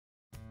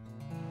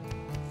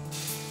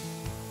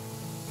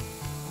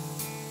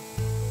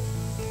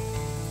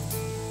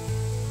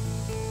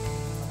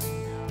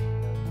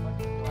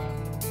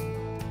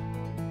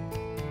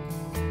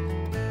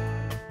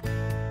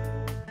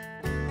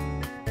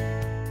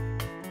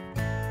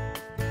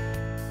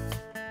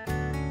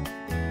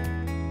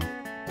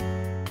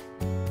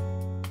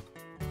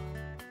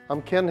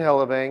I'm Ken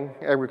Hellevang,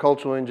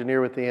 agricultural engineer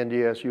with the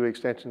NDSU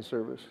Extension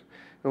Service.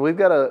 And we've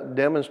got a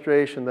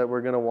demonstration that we're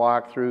going to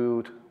walk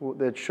through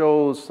that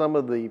shows some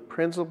of the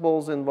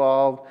principles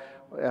involved,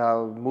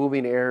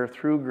 moving air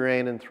through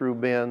grain and through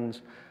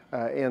bins.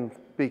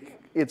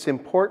 It's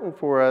important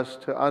for us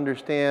to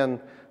understand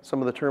some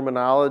of the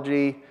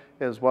terminology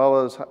as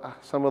well as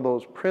some of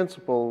those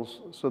principles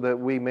so that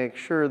we make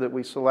sure that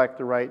we select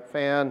the right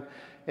fan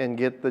and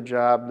get the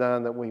job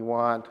done that we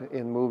want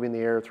in moving the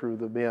air through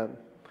the bin.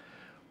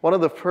 One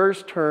of the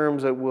first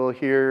terms that we'll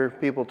hear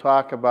people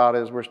talk about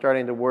as we're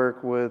starting to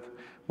work with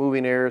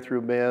moving air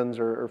through bins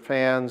or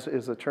fans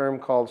is a term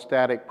called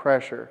static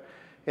pressure.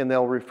 And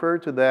they'll refer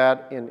to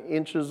that in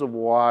inches of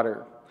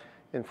water.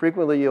 And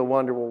frequently you'll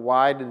wonder, well,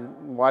 why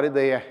did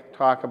they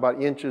talk about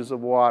inches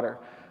of water?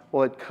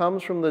 Well, it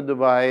comes from the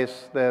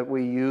device that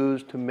we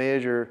use to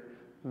measure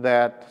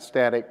that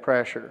static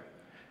pressure.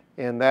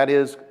 And that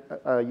is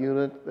a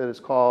unit that is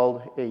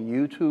called a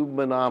U-tube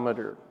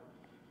manometer.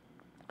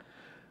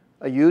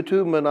 A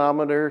U-tube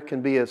manometer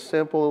can be as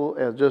simple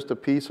as just a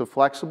piece of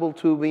flexible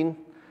tubing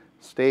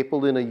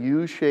stapled in a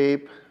U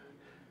shape.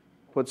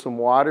 Put some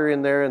water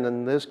in there, and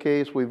in this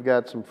case we've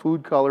got some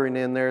food coloring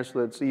in there so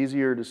that it's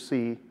easier to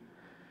see.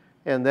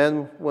 And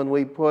then when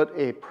we put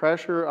a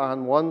pressure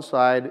on one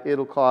side,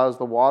 it'll cause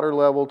the water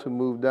level to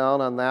move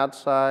down on that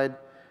side,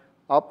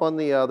 up on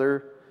the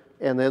other,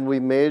 and then we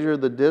measure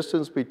the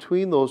distance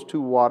between those two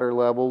water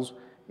levels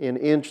in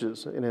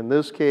inches. And in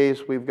this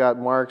case, we've got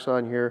marks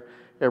on here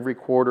every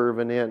quarter of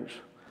an inch.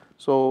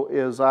 So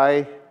as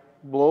I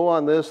blow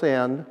on this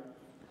end,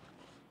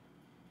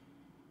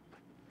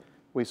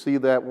 we see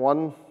that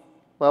one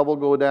level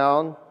go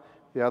down,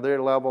 the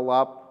other level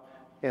up,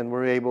 and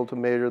we're able to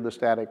measure the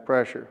static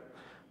pressure.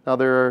 Now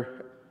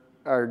there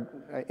are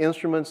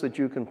instruments that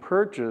you can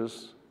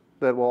purchase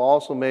that will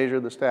also measure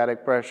the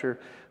static pressure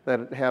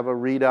that have a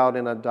readout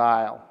in a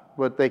dial,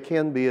 but they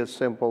can be as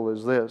simple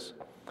as this.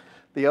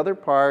 The other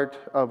part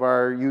of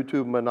our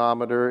U-tube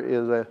manometer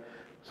is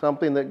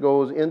something that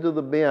goes into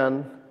the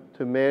bin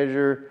to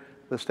measure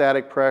the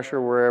static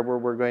pressure wherever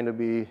we're going to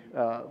be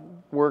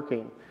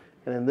working.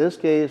 And in this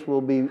case,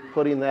 we'll be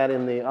putting that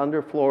in the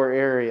underfloor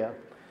area.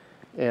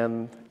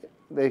 And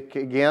they,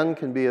 again,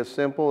 can be as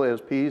simple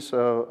as a piece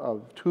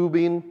of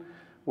tubing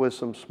with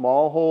some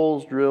small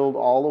holes drilled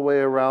all the way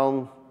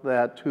around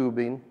that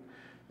tubing.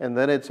 And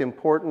then it's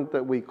important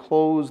that we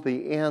close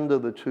the end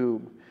of the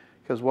tube,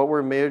 because what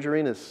we're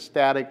measuring is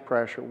static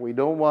pressure. We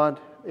don't want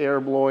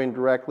air blowing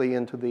directly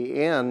into the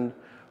end,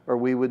 or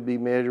we would be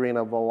measuring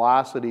a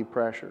velocity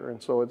pressure.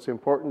 And so it's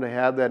important to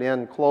have that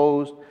end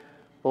closed,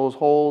 those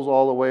holes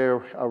all the way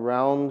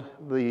around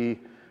the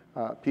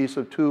piece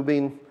of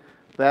tubing.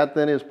 That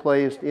then is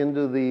placed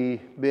into the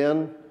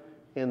bin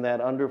in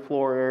that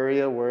underfloor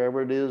area,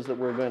 wherever it is that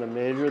we're going to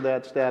measure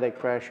that static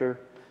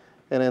pressure.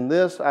 And in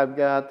this, I've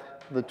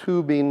got the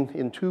tubing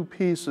in two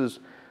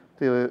pieces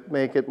to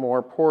make it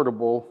more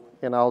portable,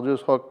 and I'll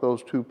just hook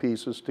those two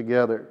pieces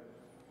together.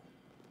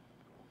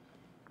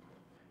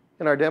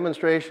 In our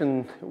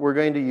demonstration, we're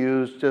going to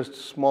use just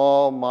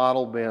small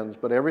model bins,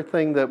 but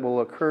everything that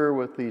will occur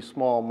with these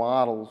small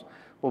models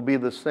will be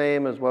the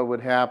same as what would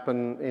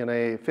happen in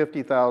a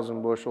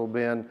 50,000 bushel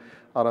bin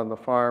out on the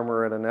farm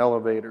or at an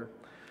elevator.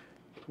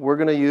 We're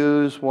going to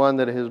use one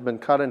that has been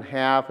cut in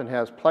half and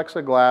has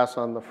plexiglass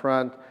on the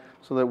front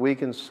so that we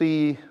can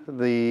see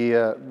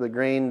the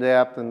grain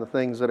depth and the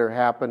things that are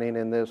happening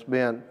in this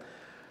bin.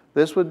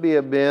 This would be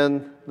a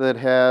bin that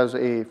has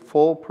a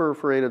full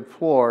perforated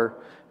floor,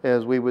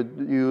 as we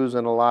would use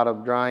in a lot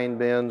of drying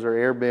bins or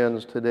air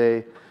bins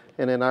today.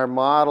 And in our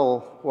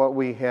model, what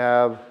we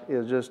have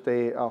is just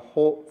a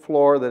whole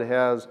floor that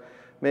has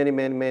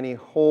many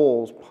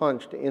holes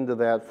punched into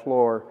that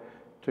floor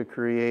to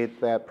create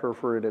that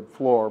perforated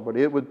floor. But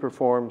it would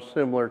perform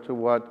similar to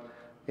what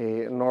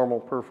a normal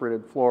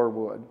perforated floor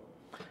would.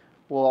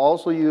 We'll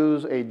also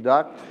use a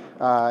duct,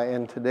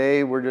 and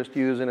today we're just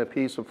using a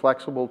piece of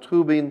flexible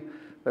tubing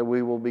that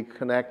we will be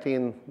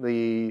connecting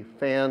the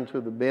fan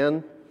to the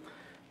bin.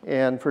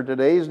 And for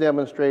today's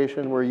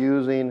demonstration, we're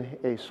using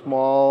a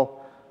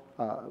small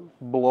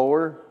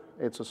blower.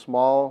 It's a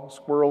small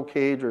squirrel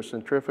cage or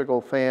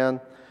centrifugal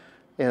fan.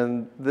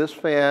 And this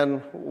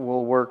fan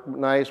will work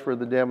nice for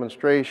the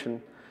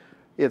demonstration.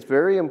 It's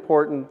very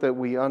important that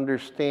we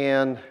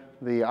understand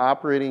the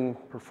operating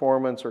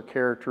performance or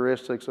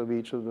characteristics of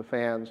each of the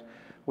fans.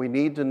 We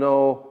need to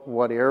know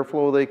what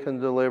airflow they can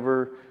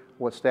deliver,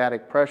 what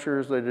static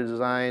pressures they're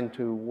designed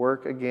to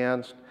work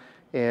against,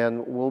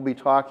 and we'll be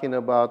talking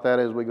about that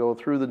as we go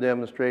through the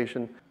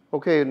demonstration.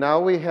 Okay,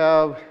 now we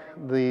have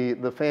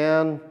the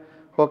fan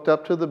hooked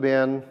up to the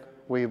bin.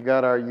 We've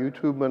got our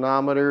U-tube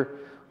manometer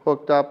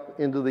hooked up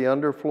into the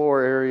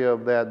underfloor area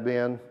of that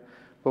bin,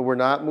 but we're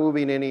not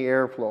moving any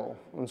airflow.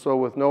 And so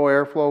with no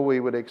airflow, we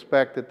would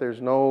expect that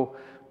there's no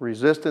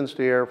resistance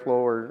to airflow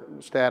or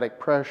static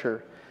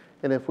pressure.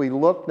 And if we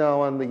look now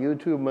on the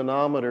U-tube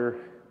manometer,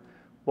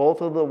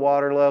 both of the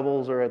water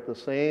levels are at the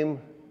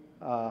same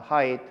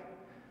height,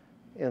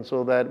 and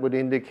so that would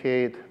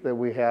indicate that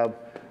we have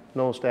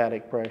no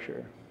static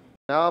pressure.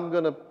 Now I'm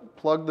going to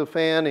plug the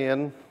fan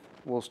in.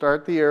 We'll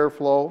start the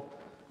airflow.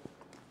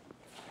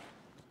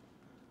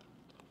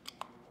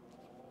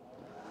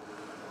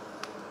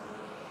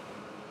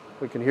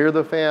 We can hear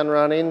the fan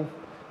running.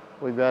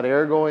 We've got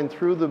air going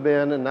through the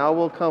bin, and now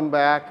we'll come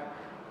back,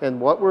 and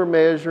what we're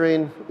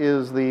measuring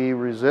is the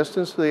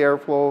resistance to the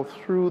airflow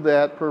through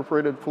that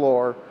perforated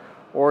floor,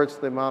 or it's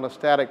the amount of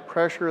static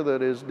pressure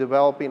that is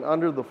developing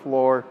under the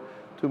floor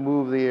to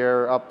move the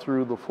air up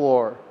through the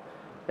floor.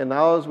 And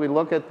now as we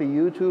look at the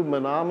U-tube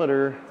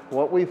manometer,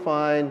 what we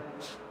find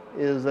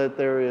is that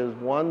there is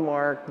one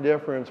marked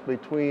difference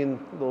between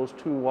those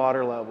two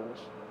water levels.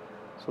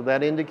 So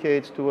that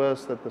indicates to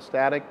us that the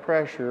static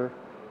pressure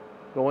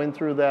going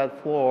through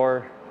that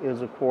floor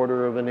is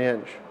 1/4 of an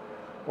inch,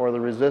 or the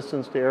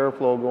resistance to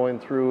airflow going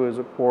through is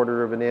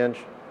 1/4 of an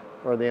inch,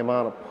 or the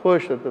amount of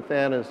push that the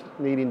fan is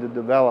needing to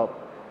develop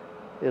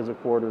is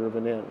 1/4 of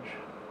an inch.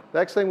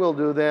 Next thing we'll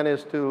do then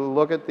is to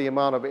look at the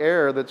amount of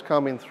air that's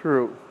coming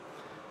through.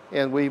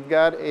 And we've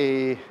got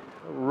a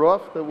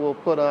roof that we'll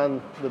put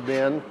on the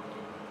bin.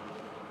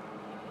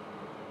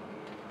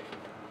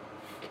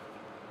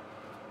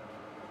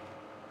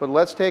 But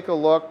let's take a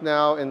look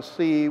now and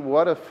see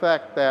what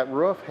effect that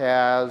roof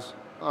has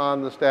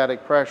on the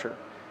static pressure.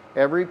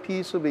 Every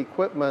piece of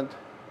equipment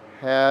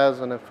has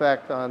an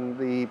effect on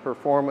the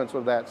performance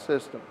of that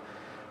system.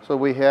 So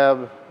we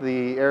have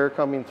the air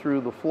coming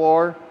through the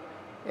floor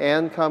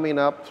and coming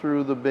up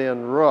through the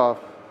bin roof,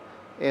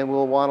 and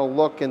we'll want to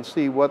look and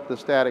see what the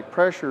static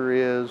pressure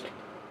is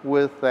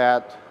with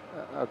that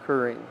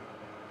occurring.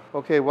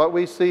 Okay, what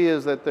we see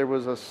is that there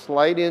was a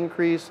slight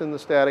increase in the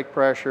static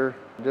pressure,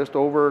 just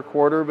over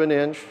 1/4 of an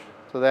inch.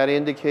 So that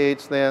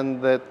indicates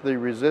then that the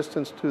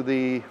resistance to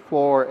the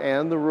floor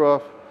and the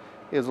roof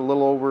is a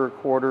little over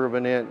 1/4 of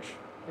an inch.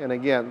 And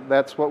again,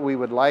 that's what we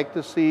would like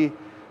to see.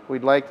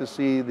 We'd like to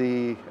see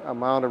the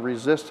amount of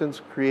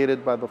resistance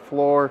created by the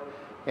floor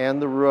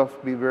and the roof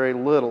be very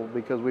little,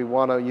 because we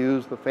want to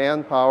use the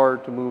fan power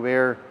to move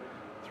air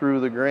through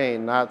the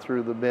grain, not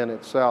through the bin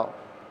itself.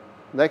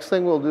 Next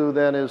thing we'll do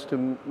then is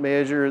to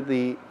measure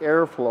the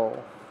airflow.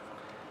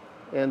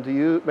 And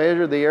to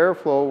measure the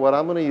airflow, what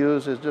I'm going to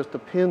use is just a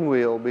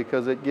pinwheel,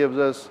 because it gives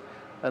us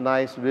a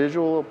nice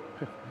visual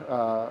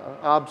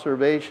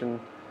observation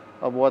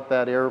of what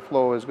that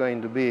airflow is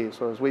going to be.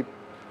 So as we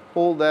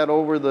hold that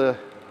over the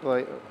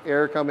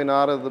air coming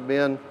out of the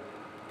bin,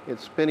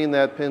 it's spinning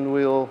that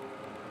pinwheel,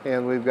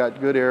 and we've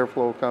got good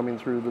airflow coming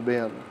through the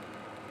bin.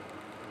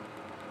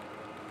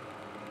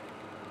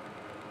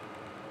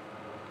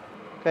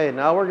 Okay,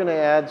 now we're going to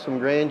add some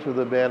grain to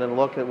the bin and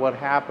look at what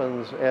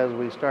happens as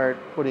we start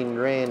putting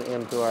grain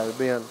into our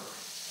bin.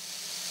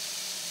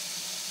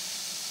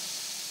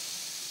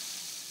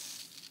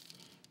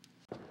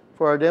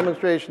 For our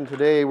demonstration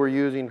today, we're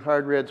using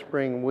hard red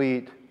spring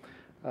wheat.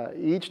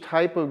 Each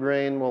type of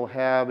grain will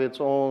have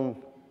its own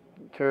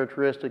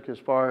characteristic as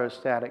far as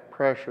static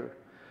pressure.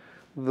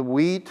 The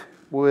wheat,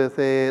 with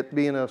it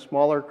being a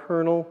smaller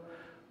kernel,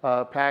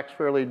 packs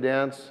fairly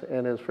dense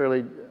and is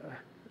fairly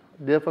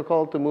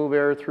difficult to move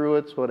air through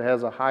it, so it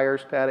has a higher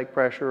static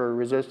pressure or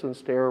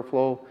resistance to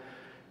airflow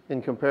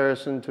in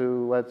comparison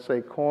to, let's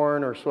say,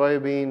 corn or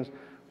soybeans,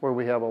 where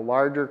we have a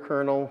larger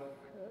kernel.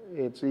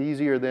 It's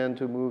easier then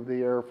to move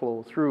the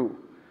airflow through.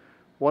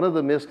 One of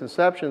the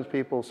misconceptions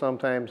people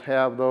sometimes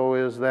have, though,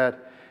 is that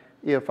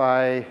if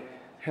I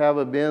have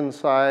a bin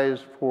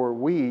size for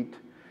wheat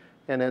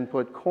and then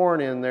put corn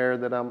in there,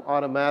 that I'm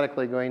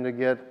automatically going to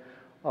get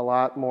a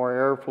lot more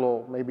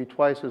airflow, maybe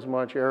twice as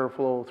much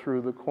airflow through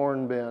the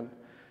corn bin.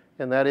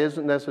 And that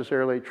isn't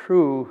necessarily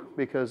true,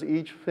 because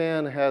each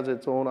fan has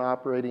its own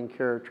operating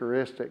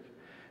characteristic.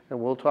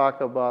 And we'll talk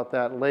about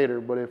that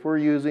later. But if we're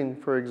using,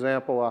 for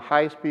example, a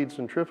high-speed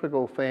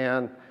centrifugal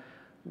fan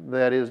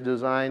that is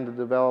designed to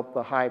develop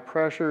the high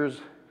pressures,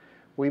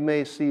 we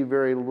may see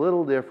very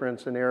little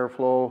difference in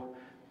airflow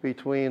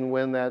between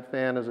when that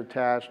fan is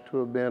attached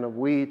to a bin of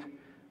wheat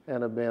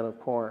and a bin of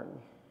corn.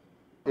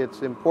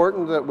 It's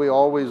important that we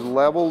always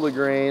level the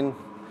grain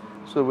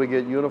so we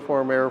get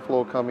uniform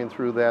airflow coming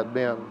through that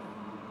bin.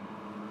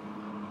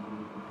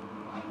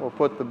 We'll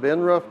put the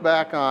bin roof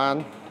back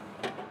on,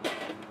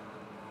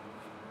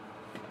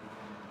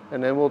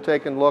 and then we'll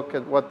take a look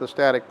at what the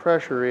static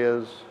pressure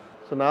is.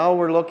 So now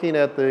we're looking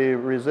at the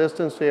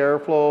resistance to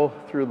airflow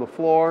through the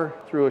floor,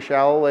 through a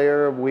shallow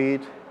layer of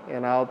wheat,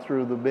 and out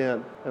through the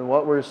bin. And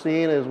what we're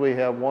seeing is we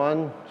have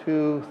 1,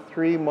 2,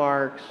 3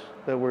 marks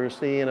that we're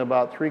seeing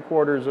about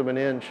 3/4 of an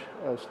inch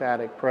of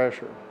static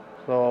pressure.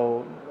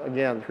 So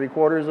again,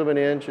 3/4 of an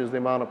inch is the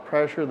amount of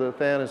pressure the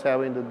fan is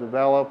having to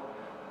develop,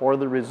 or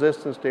the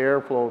resistance to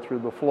airflow through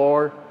the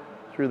floor,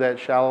 through that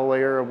shallow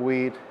layer of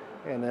wheat,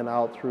 and then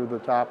out through the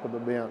top of the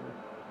bin.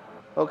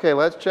 Okay,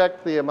 let's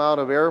check the amount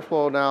of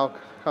airflow now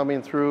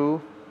coming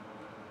through.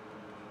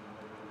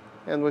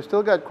 And we've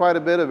still got quite a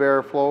bit of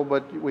airflow,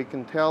 but we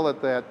can tell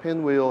that that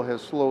pinwheel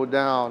has slowed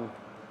down.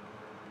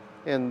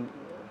 And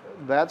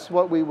that's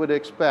what we would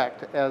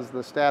expect. As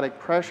the static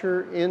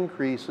pressure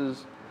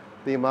increases,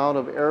 the amount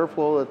of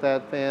airflow that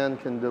that fan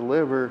can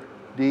deliver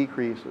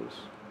decreases.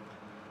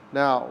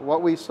 Now,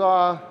 what we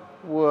saw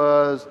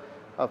was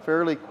a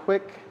fairly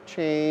quick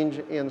change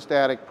in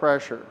static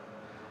pressure.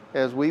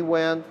 As we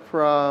went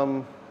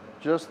from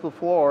just the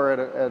floor at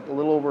a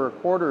little over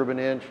 1/4 of an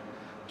inch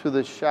to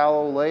the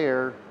shallow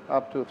layer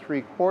up to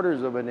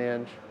 3/4 of an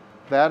inch,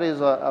 that is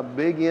a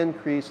big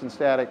increase in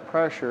static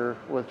pressure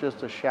with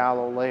just a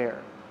shallow layer.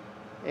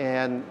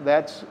 And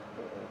that's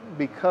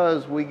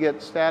because we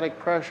get static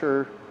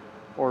pressure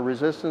or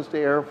resistance to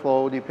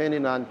airflow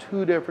depending on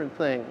two different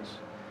things.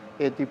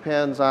 It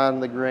depends on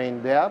the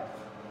grain depth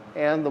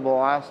and the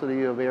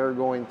velocity of air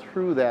going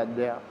through that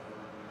depth.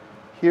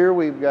 Here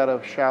we've got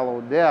a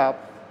shallow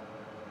depth,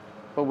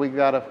 but we've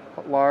got a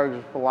large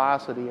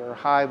velocity or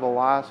high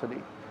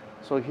velocity.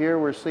 So here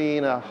we're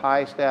seeing a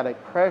high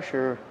static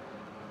pressure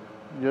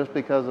just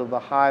because of the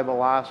high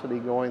velocity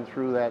going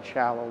through that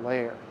shallow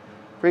layer.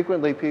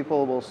 Frequently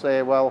people will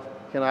say, well,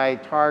 can I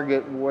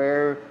target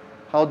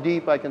how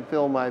deep I can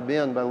fill my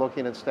bin by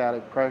looking at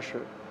static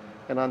pressure?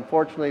 And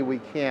unfortunately we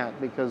can't,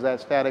 because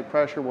that static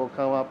pressure will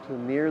come up to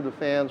near the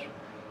fan's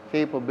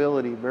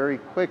capability very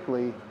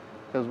quickly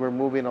because we're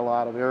moving a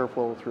lot of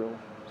airflow through.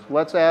 So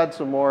let's add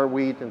some more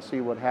wheat and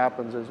see what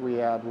happens as we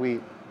add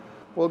wheat.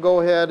 We'll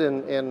go ahead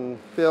and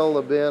fill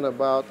the bin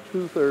about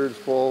 2/3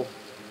 full.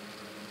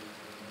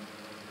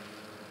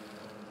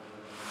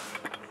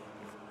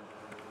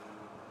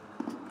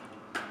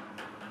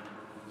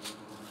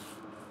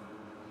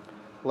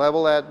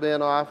 Level that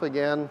bin off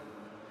again.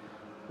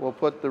 We'll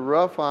put the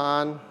roof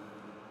on,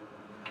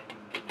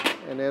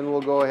 and then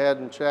we'll go ahead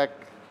and check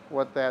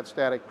what that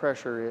static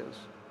pressure is.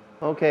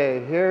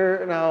 Okay,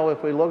 here now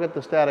if we look at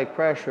the static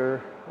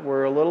pressure,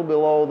 we're a little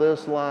below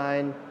this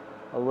line,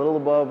 a little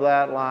above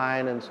that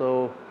line, and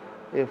so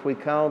if we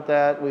count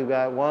that, we've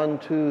got 1,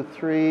 2,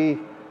 3,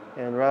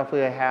 and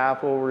roughly a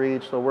half over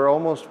each, so we're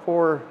almost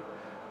 4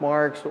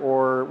 marks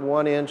or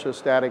 1 inch of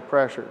static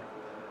pressure.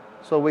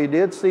 So we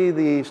did see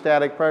the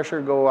static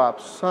pressure go up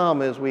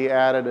some as we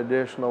added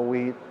additional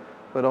wheat,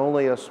 but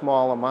only a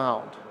small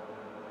amount.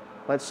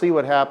 Let's see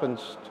what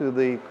happens to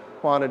the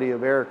quantity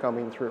of air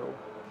coming through.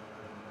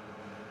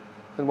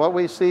 And what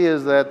we see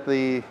is that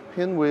the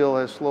pinwheel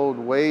has slowed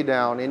way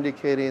down,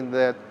 indicating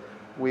that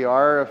we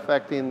are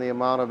affecting the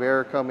amount of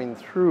air coming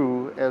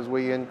through as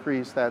we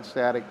increase that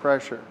static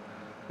pressure.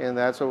 And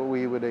that's what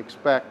we would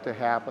expect to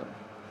happen.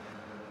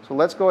 So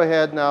let's go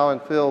ahead now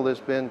and fill this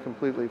bin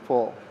completely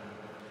full.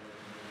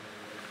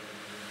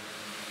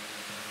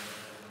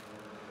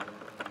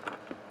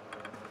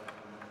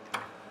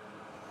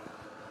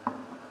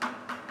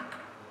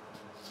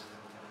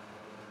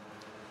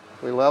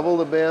 We level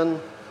the bin,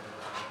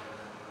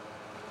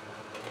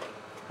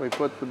 we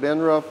put the bin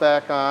roof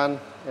back on,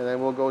 and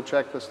then we'll go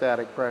check the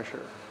static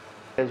pressure.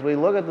 As we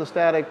look at the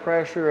static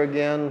pressure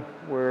again,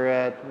 we're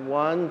at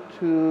 1,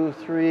 2,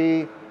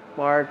 3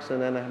 marks,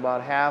 and then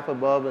about half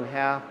above and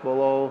half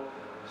below.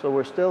 So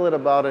we're still at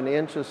about 1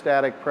 inch of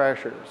static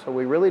pressure. So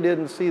we really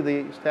didn't see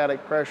the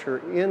static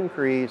pressure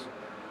increase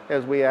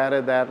as we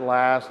added that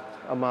last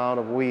amount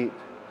of wheat.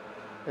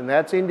 And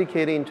that's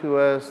indicating to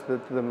us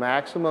that the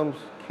maximum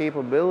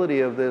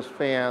capability of this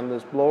fan,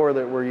 this blower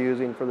that we're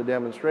using for the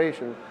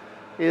demonstration,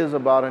 is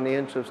about 1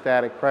 inch of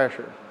static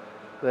pressure.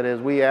 That as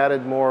we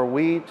added more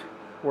wheat,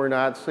 we're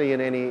not seeing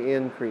any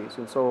increase.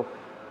 And so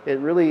it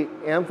really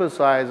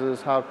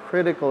emphasizes how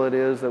critical it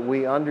is that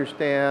we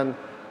understand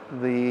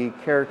the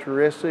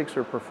characteristics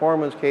or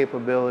performance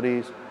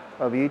capabilities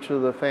of each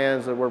of the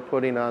fans that we're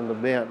putting on the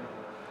bin.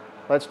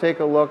 Let's take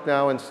a look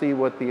now and see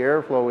what the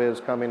airflow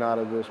is coming out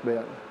of this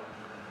bin.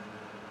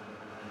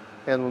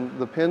 And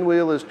the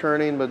pinwheel is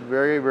turning, but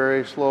very,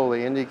 very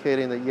slowly,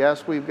 indicating that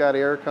yes, we've got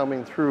air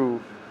coming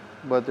through,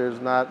 but there's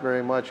not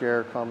very much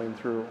air coming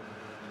through.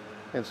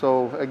 And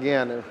so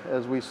again,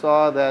 as we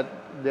saw that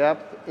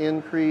depth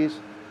increase,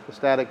 the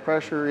static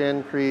pressure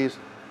increase,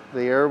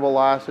 the air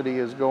velocity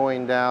is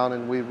going down,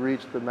 and we've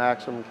reached the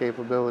maximum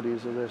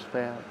capabilities of this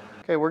fan.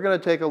 Okay, we're going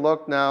to take a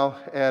look now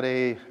at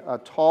a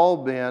tall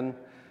bin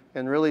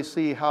and really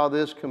see how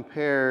this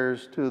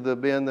compares to the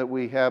bin that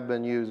we have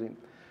been using.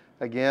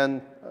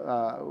 Again,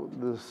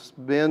 this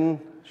bin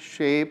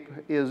shape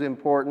is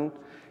important.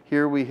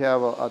 Here we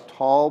have a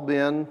tall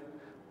bin,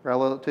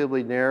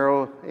 relatively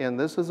narrow, and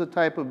this is a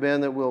type of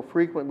bin that we'll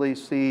frequently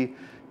see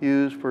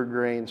used for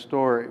grain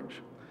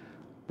storage.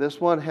 This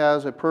one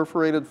has a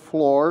perforated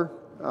floor,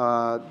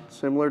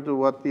 similar to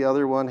what the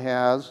other one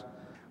has.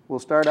 We'll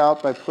start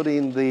out by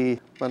putting the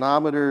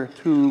manometer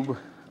tube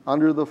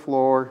under the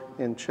floor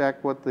and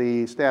check what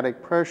the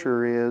static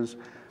pressure is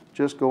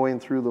just going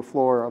through the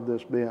floor of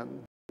this bin.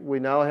 We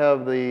now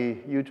have the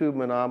U-tube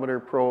manometer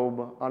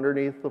probe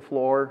underneath the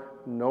floor,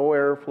 no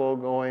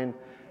airflow going,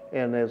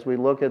 and as we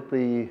look at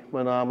the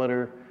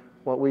manometer,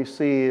 what we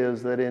see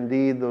is that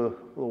indeed the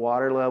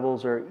water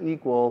levels are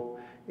equal,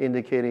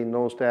 indicating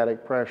no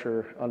static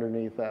pressure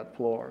underneath that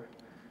floor.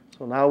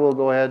 So now we'll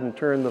go ahead and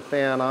turn the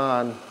fan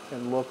on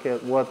and look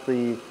at what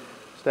the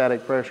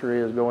static pressure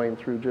is going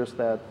through just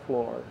that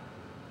floor.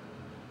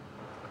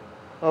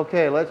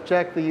 Okay, let's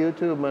check the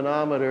U-tube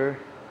manometer,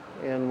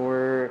 and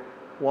we're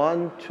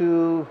 1,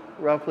 2,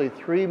 roughly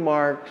 3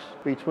 marks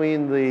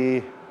between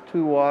the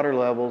two water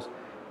levels,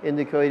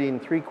 indicating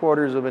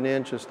 3/4 of an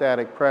inch of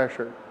static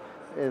pressure.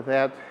 If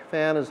that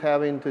fan is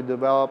having to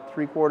develop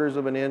 3/4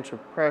 of an inch of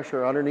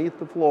pressure underneath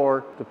the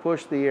floor to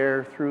push the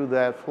air through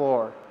that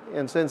floor.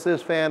 And since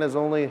this fan has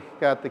only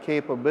got the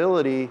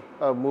capability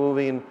of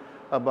moving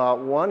about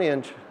 1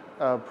 inch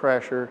of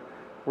pressure,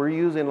 we're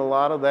using a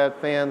lot of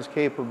that fan's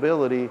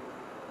capability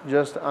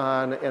just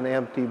on an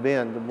empty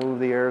bin to move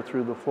the air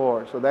through the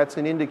floor. So that's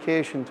an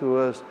indication to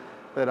us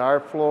that our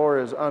floor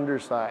is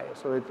undersized.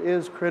 So it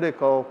is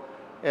critical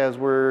as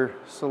we're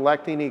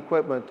selecting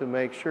equipment to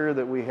make sure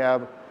that we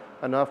have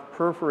enough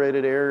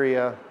perforated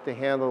area to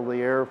handle the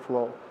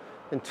airflow.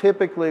 And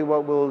typically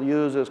what we'll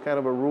use as kind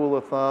of a rule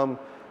of thumb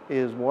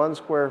is 1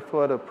 square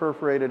foot of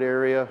perforated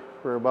area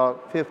for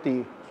about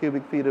 50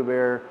 cubic feet of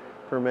air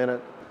per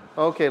minute.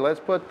 Okay, let's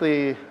put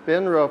the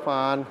bin roof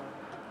on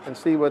and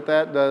see what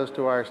that does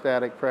to our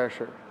static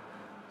pressure.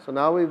 So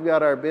now we've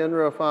got our bin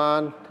roof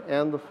on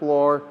and the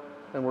floor,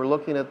 and we're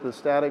looking at the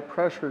static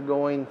pressure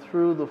going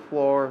through the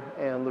floor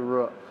and the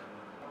roof.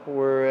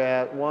 We're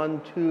at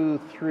 1, 2,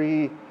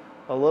 3,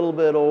 a little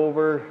bit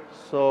over,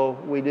 so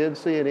we did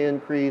see an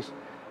increase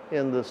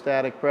in the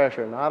static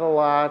pressure. Not a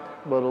lot,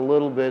 but a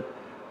little bit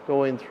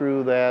going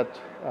through that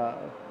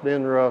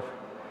bin roof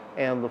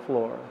and the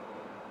floor.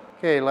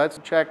 Okay, let's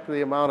check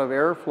the amount of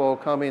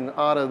airflow coming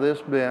out of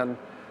this bin.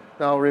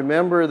 Now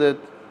remember that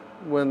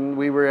when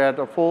we were at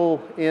a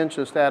full inch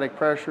of static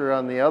pressure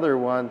on the other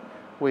one,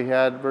 we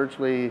had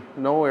virtually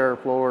no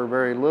airflow or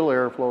very little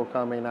airflow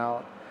coming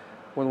out.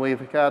 When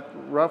we've got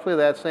roughly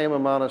that same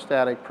amount of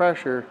static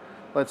pressure,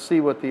 let's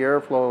see what the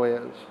airflow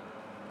is.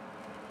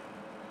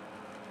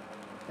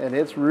 And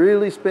it's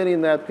really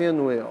spinning that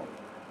pinwheel.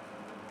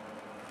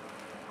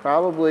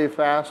 Probably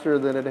faster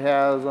than it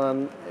has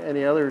on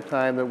any other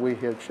time that we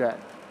have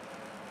checked.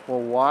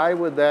 Well, why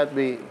would that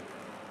be?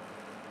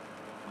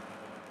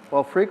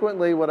 Well,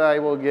 frequently what I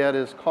will get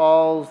is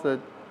calls that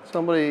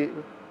somebody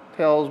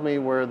tells me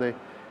where they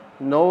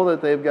know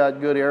that they've got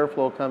good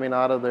airflow coming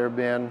out of their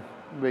bin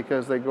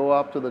because they go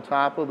up to the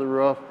top of the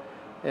roof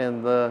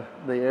and the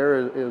air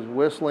is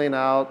whistling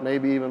out,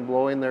 maybe even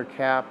blowing their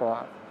cap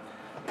off.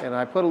 And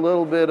I put a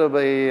little bit of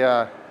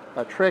a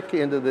trick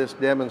into this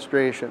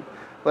demonstration.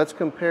 Let's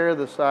compare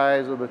the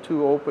size of the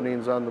two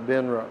openings on the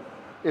bin roof.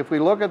 If we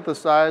look at the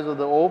size of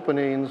the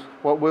openings,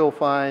 what we'll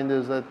find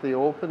is that the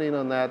opening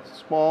on that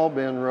small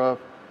bin roof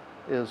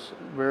is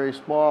very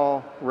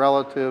small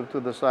relative to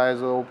the size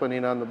of the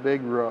opening on the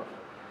big roof.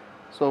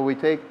 So we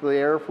take the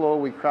airflow,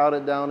 we crowd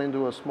it down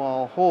into a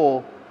small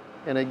hole,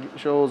 and it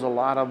shows a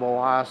lot of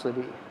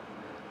velocity.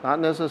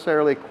 Not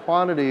necessarily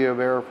quantity of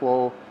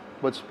airflow,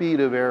 but speed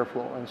of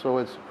airflow. And so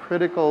it's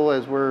critical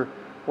as we're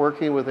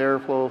working with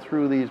airflow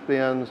through these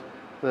bins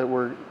that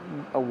we're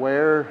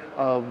aware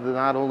of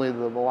not only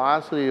the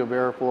velocity of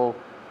airflow,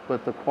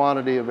 but the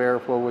quantity of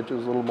airflow, which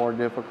is a little more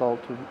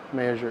difficult to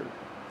measure.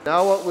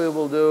 Now what we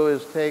will do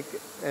is take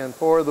and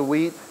pour the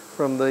wheat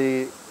from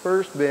the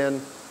first bin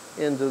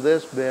into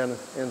this bin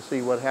and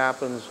see what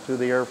happens to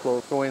the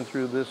airflow going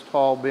through this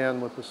tall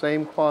bin with the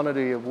same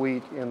quantity of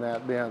wheat in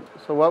that bin.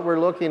 So what we're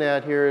looking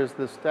at here is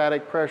the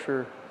static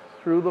pressure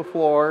through the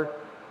floor,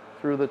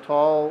 through the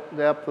tall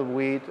depth of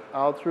wheat,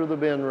 out through the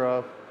bin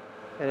roof.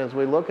 And as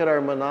we look at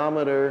our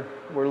manometer,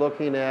 we're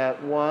looking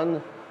at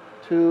 1,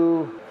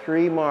 2,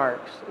 3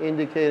 marks,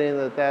 indicating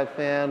that that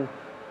fan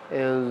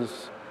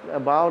is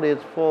about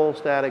its full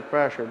static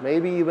pressure,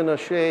 maybe even a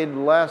shade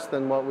less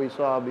than what we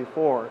saw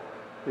before.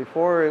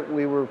 Before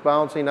we were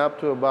bouncing up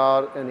to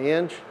about an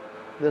inch.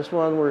 This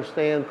one we're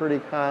staying pretty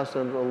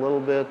constant, a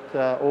little bit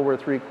over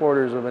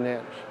 3/4 of an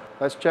inch.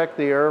 Let's check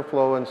the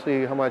airflow and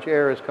see how much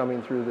air is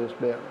coming through this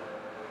bin.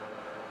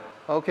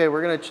 Okay,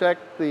 we're going to check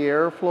the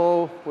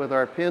airflow with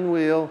our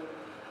pinwheel.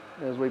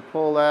 As we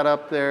pull that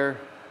up there,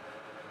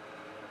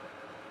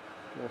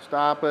 we'll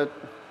stop it.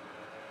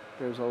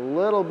 There's a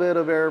little bit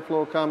of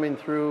airflow coming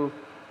through,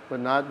 but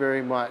not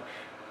very much.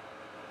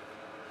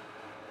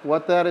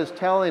 What that is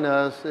telling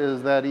us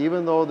is that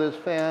even though this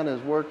fan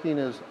is working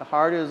as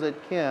hard as it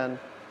can,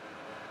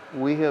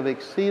 we have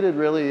exceeded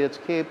really its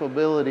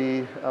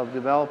capability of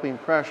developing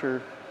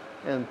pressure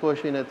and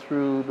pushing it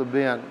through the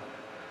bin.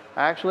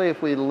 Actually,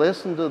 if we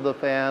listen to the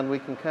fan, we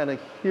can kind of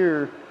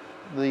hear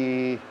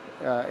the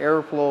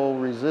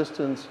airflow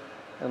resistance,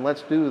 and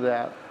let's do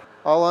that.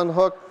 I'll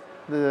unhook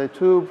the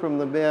tube from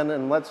the bin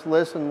and let's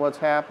listen what's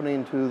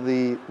happening to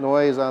the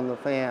noise on the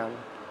fan.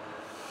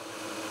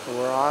 So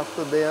we're off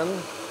the bin,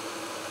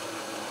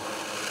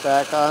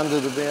 back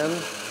onto the bin.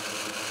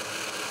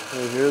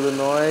 We hear the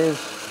noise,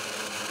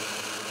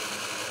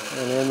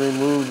 and then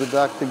remove the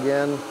duct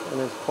again, and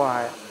it's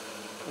quiet.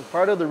 And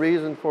part of the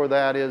reason for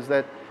that is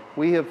that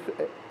we have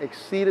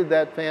exceeded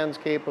that fan's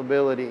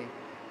capability.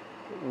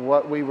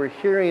 What we were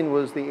hearing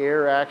was the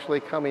air actually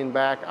coming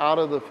back out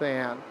of the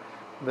fan,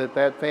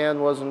 that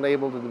fan wasn't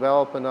able to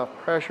develop enough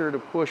pressure to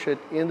push it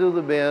into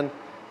the bin,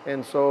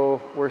 and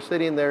so we're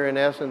sitting there in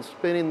essence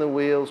spinning the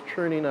wheels,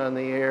 churning on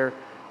the air,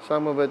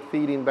 some of it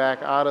feeding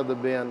back out of the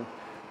bin.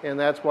 and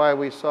that's why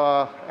we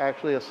saw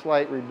actually a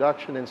slight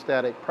reduction in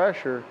static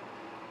pressure,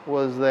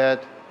 was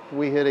that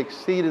we had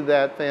exceeded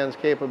that fan's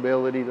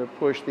capability to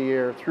push the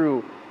air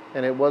through,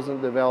 and it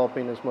wasn't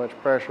developing as much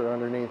pressure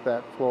underneath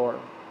that floor.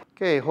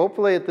 Okay,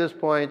 hopefully at this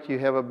point you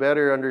have a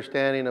better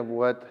understanding of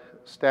what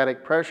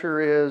static pressure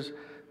is,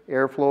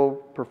 airflow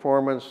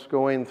performance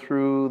going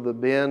through the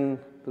bin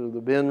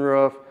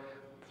roof,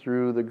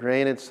 through the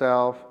grain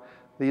itself.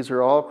 These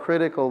are all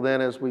critical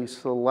then as we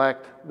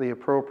select the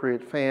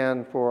appropriate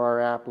fan for our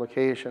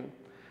application.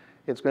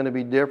 It's going to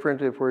be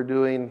different if we're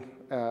doing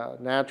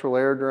natural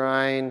air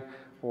drying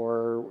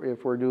or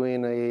if we're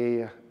doing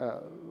a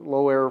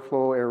low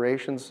airflow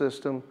aeration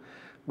system.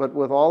 But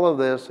with all of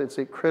this, it's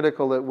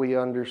critical that we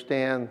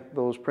understand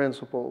those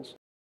principles.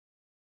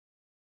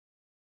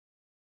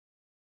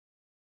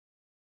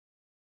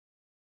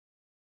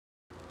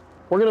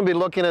 We're going to be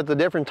looking at the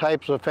different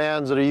types of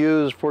fans that are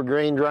used for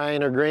grain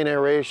drying or grain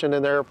aeration,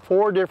 and there are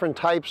 4 different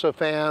types of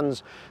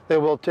fans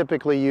that we'll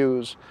typically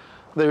use.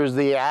 There's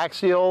the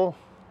axial,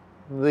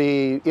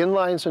 the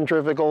inline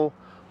centrifugal,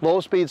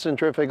 low-speed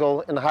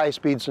centrifugal, and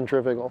high-speed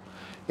centrifugal.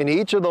 And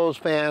each of those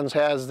fans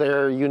has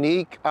their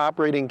unique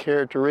operating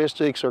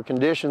characteristics or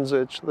conditions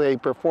that they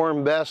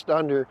perform best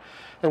under,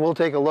 and we'll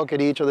take a look at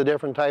each of the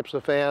different types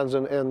of fans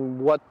and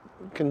what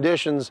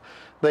conditions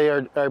they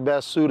are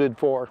best suited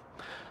for.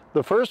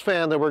 The first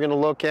fan that we're going to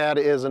look at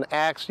is an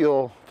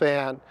axial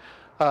fan.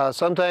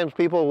 Sometimes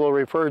people will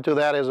refer to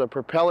that as a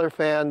propeller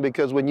fan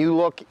because when you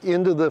look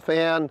into the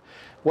fan,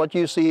 what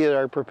you see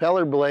are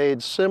propeller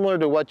blades similar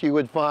to what you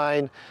would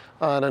find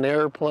on an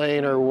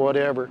airplane or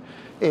whatever.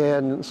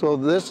 And so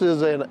this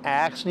is an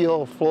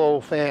axial flow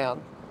fan.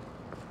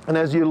 And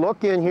as you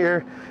look in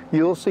here,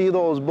 you'll see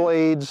those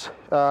blades.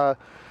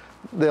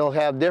 They'll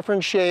have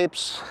different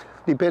shapes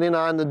depending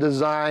on the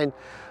design,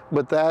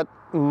 but that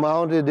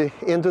mounted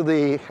into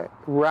the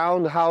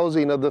round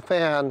housing of the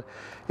fan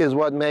is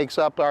what makes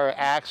up our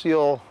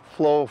axial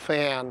flow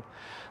fan.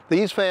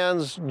 These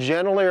fans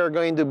generally are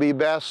going to be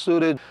best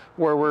suited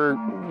where we're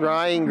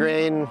drying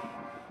grain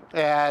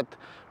at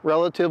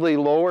relatively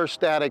lower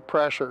static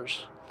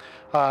pressures.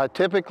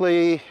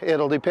 Typically,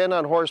 it'll depend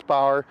on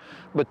horsepower,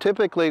 but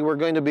typically we're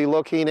going to be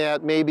looking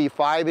at maybe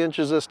 5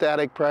 inches of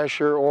static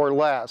pressure or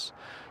less.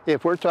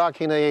 If we're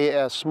talking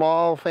a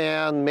small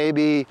fan,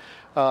 maybe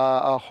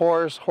a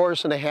horse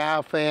and a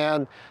half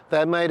fan,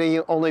 that might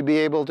only be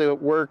able to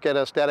work at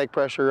a static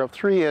pressure of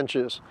 3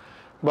 inches.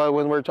 But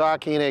when we're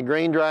talking a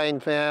grain drying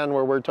fan,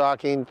 where we're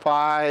talking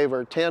 5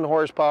 or 10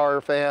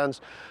 horsepower fans,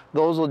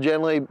 those will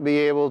generally be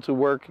able to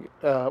work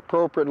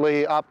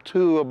appropriately up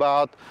to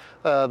about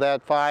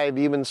that 5,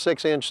 even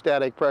 6 inch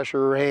static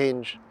pressure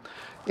range.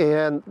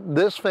 And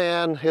this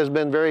fan has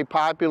been very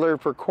popular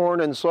for corn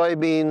and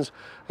soybeans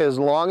as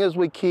long as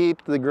we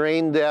keep the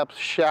grain depth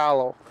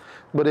shallow.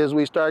 But as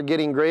we start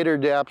getting greater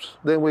depths,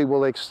 then we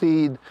will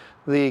exceed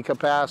the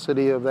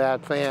capacity of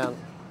that fan.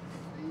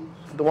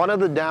 One of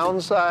the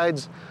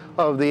downsides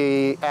of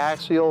the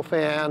axial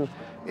fan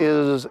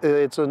is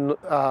it's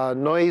a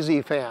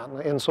noisy fan.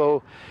 And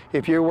so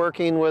if you're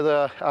working with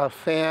a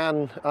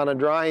fan on a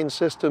drying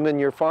system in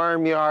your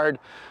farmyard,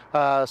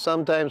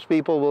 sometimes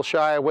people will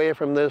shy away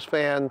from this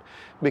fan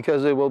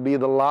because it will be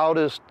the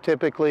loudest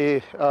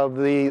typically of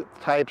the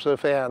types of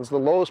fans. The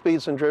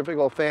low-speed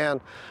centrifugal fan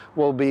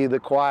will be the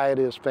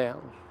quietest fan.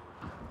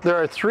 There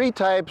are 3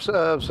 types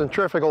of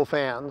centrifugal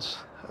fans: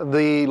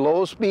 the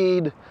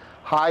low-speed,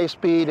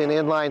 high-speed, and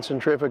inline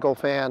centrifugal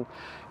fan.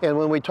 And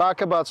when we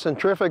talk about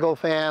centrifugal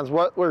fans,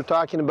 what we're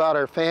talking about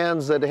are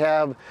fans that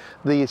have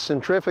the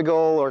centrifugal,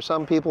 or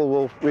some people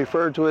will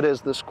refer to it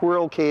as the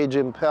squirrel cage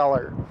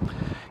impeller.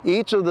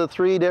 Each of the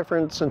 3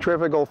 different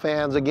centrifugal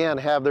fans, again,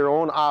 have their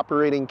own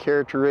operating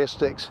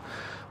characteristics.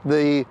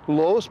 The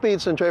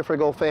low-speed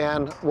centrifugal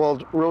fan will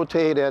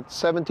rotate at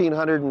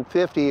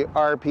 1750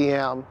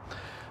 RPM,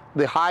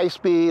 the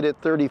high-speed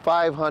at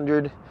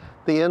 3500,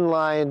 the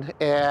inline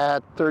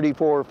at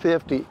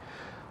 3450.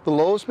 The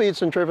low-speed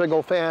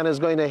centrifugal fan is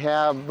going to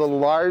have the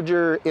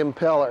larger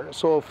impeller.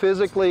 So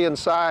physically in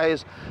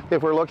size,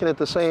 if we're looking at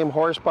the same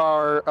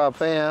horsepower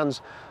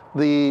fans,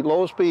 the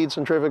low-speed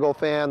centrifugal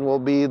fan will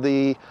be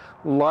the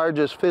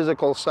largest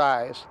physical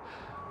size.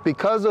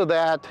 Because of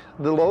that,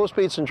 the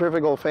low-speed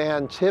centrifugal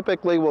fan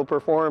typically will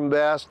perform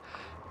best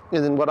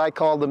in what I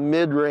call the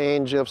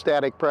mid-range of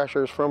static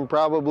pressures, from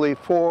probably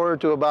 4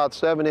 to about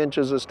 7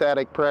 inches of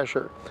static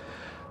pressure.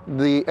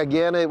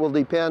 Again, it will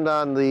depend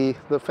on the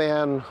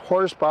fan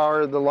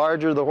horsepower. The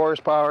larger the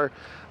horsepower,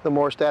 the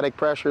more static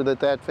pressure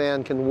that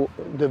fan can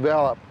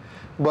develop.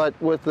 But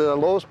with the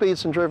low-speed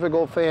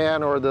centrifugal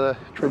fan, or the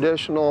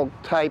traditional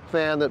type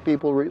fan that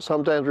people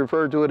sometimes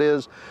refer to it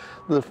as,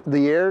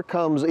 the air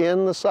comes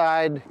in the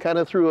side, kind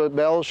of through a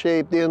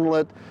bell-shaped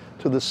inlet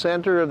to the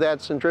center of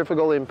that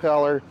centrifugal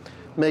impeller,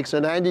 makes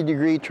a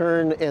 90-degree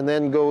turn, and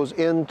then goes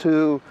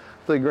into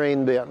the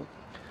grain bin.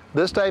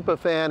 This type of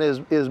fan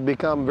is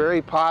become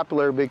very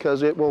popular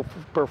because it will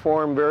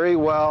perform very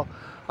well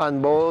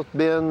on both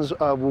bins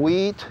of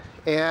wheat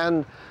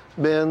and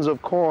bins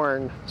of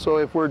corn. So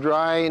if we're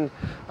drying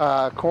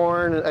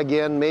corn,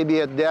 again,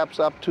 maybe at depths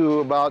up to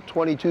about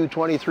 22,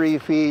 23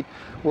 feet,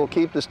 we'll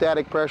keep the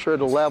static pressure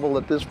at a level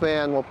that this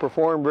fan will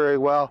perform very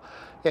well.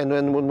 And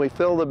then when we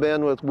fill the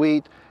bin with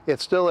wheat,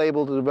 it's still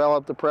able to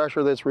develop the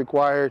pressure that's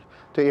required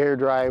to air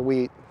dry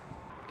wheat.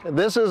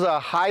 This is a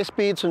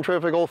high-speed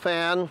centrifugal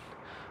fan.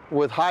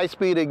 With high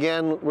speed,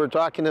 again, we're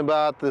talking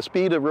about the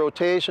speed of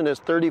rotation is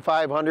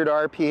 3,500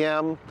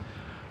 RPM.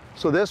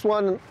 So this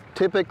one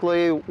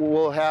typically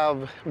will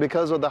have,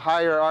 because of the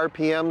higher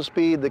RPM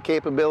speed, the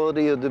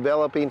capability of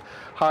developing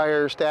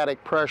higher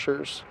static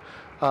pressures.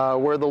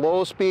 Where the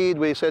low speed,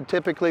 we said,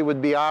 typically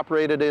would be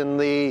operated in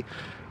the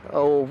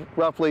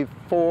roughly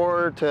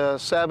 4 to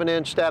 7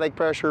 inch static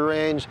pressure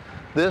range.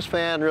 This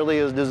fan really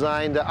is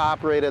designed to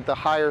operate at the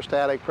higher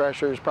static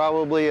pressures,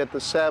 probably at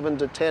the 7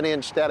 to 10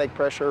 inch static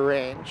pressure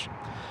range.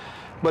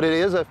 But it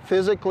is a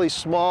physically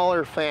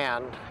smaller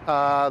fan.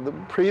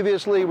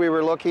 Previously we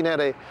were looking at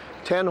a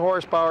 10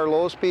 horsepower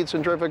low-speed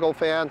centrifugal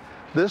fan.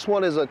 This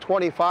one is a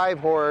 25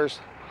 horse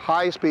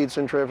high-speed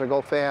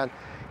centrifugal fan.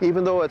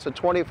 Even though it's a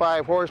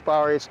 25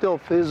 horsepower, it's still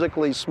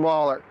physically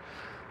smaller.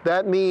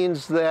 That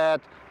means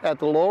that at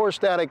the lower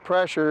static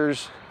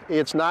pressures,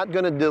 it's not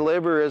going to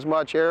deliver as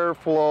much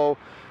airflow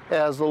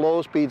as the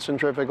low-speed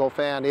centrifugal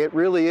fan. It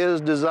really is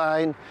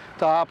designed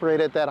to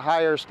operate at that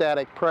higher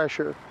static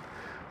pressure.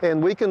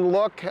 And we can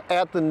look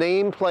at the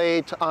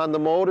nameplate on the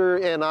motor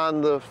and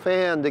on the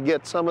fan to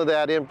get some of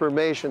that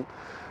information.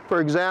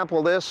 For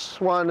example,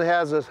 this one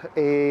has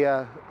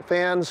a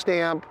fan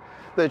stamp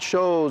that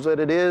shows that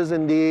it is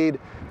indeed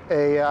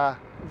a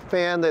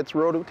fan that's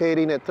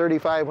rotating at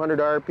 3,500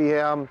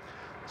 RPM,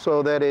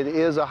 so that it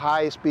is a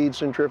high-speed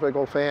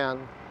centrifugal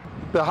fan.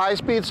 The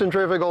high-speed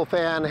centrifugal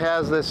fan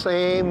has the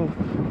same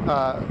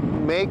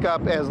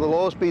makeup as the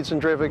low-speed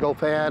centrifugal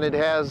fan. It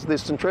has the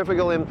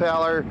centrifugal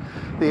impeller.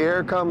 The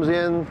air comes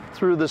in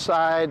through the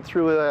side,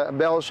 through a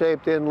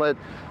bell-shaped inlet,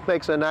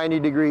 makes a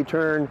 90-degree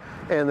turn,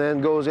 and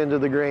then goes into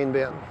the grain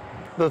bin.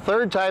 The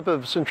third type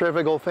of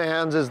centrifugal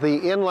fans is the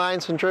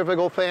inline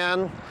centrifugal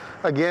fan.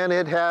 Again,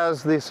 it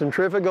has the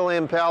centrifugal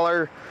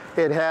impeller.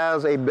 It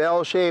has a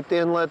bell-shaped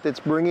inlet that's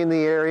bringing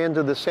the air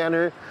into the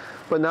center.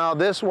 But now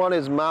this one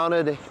is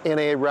mounted in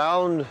a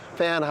round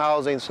fan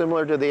housing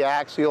similar to the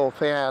axial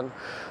fan.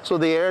 So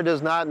the air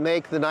does not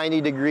make the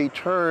 90-degree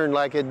turn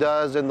like it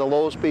does in the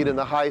low-speed and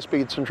the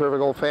high-speed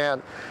centrifugal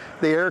fan.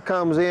 The air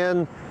comes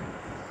in,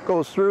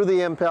 goes through the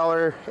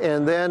impeller,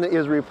 and then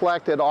is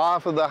reflected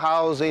off of the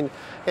housing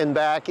and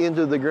back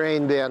into the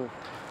grain bin.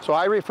 So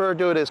I refer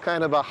to it as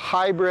kind of a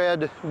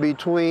hybrid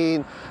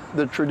between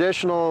the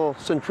traditional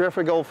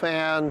centrifugal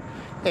fan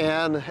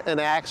and an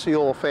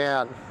axial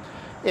fan.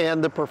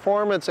 And the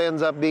performance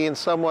ends up being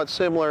somewhat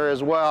similar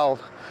as well.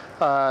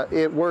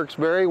 It works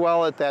very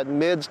well at that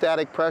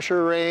mid-static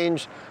pressure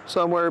range,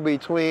 somewhere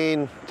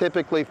between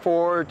typically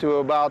 4 to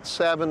about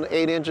 7,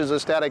 8 inches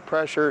of static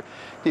pressure,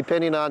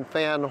 depending on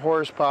fan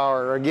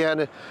horsepower.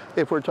 Again,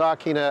 if we're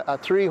talking a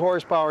 3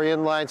 horsepower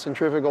inline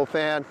centrifugal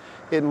fan,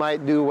 it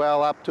might do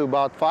well up to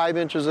about 5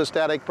 inches of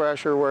static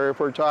pressure, where if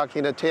we're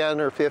talking a 10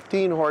 or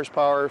 15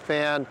 horsepower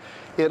fan,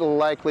 it'll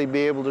likely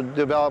be able to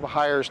develop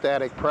higher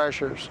static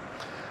pressures.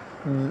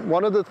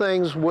 One of the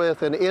things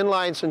with an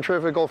inline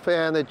centrifugal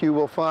fan that you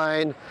will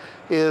find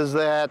is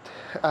that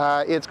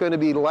it's going to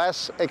be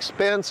less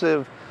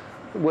expensive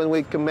when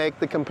we can make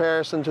the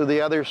comparison to the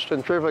other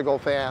centrifugal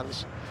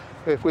fans.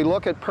 If we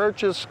look at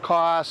purchase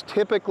cost,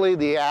 typically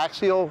the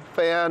axial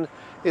fan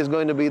is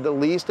going to be the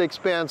least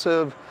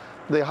expensive.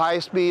 The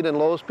high-speed and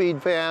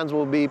low-speed fans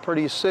will be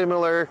pretty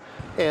similar,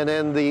 and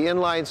then the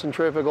inline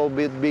centrifugal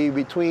will be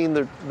between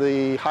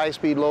the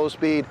high-speed,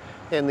 low-speed,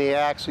 and the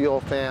axial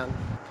fan.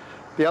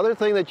 The other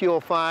thing that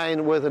you'll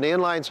find with an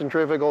inline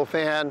centrifugal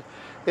fan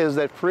is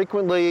that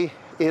frequently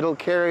it'll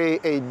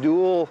carry a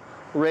dual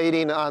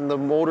rating on the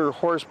motor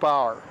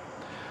horsepower.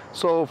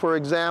 So for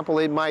example,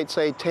 it might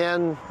say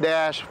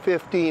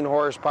 10-15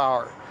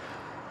 horsepower.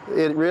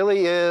 It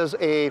really is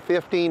a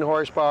 15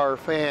 horsepower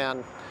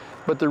fan,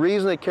 but the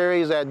reason it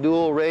carries that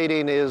dual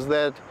rating is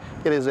that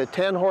it is a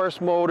 10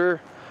 horse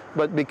motor,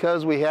 but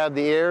because we have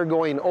the air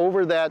going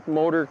over that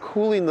motor,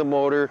 cooling the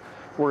motor,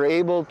 we're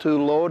able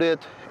to load it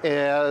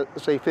as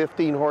a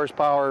 15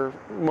 horsepower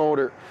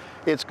motor.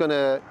 It's going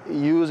to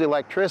use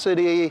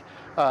electricity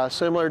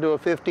similar to a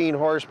 15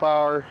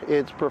 horsepower.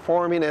 It's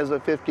performing as a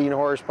 15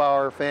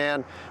 horsepower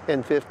fan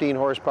and 15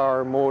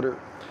 horsepower motor.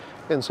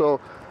 And so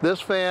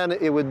this fan,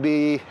 it would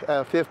be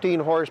a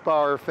 15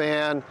 horsepower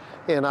fan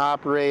and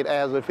operate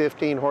as a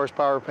 15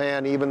 horsepower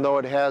fan, even though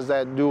it has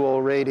that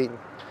dual rating.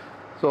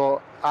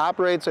 So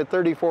operates at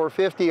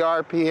 3,450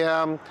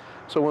 RPM.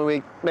 So when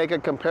we make a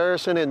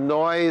comparison in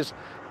noise,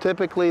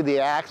 typically the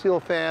axial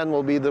fan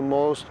will be the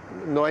most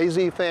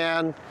noisy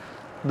fan.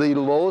 The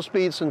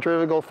low-speed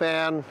centrifugal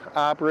fan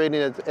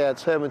operating at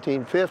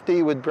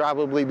 1750 would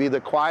probably be the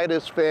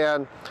quietest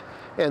fan.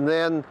 And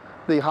then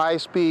the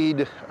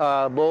high-speed,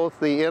 both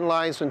the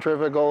inline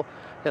centrifugal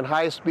and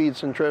high-speed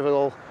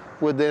centrifugal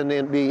would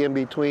then be in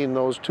between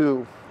those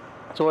two.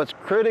 So it's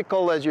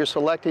critical as you're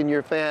selecting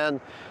your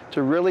fan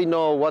to really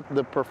know what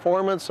the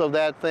performance of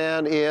that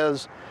fan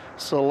is.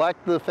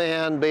 Select the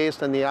fan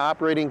based on the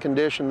operating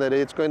condition that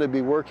it's going to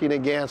be working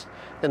against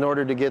in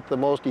order to get the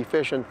most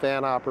efficient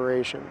fan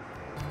operation.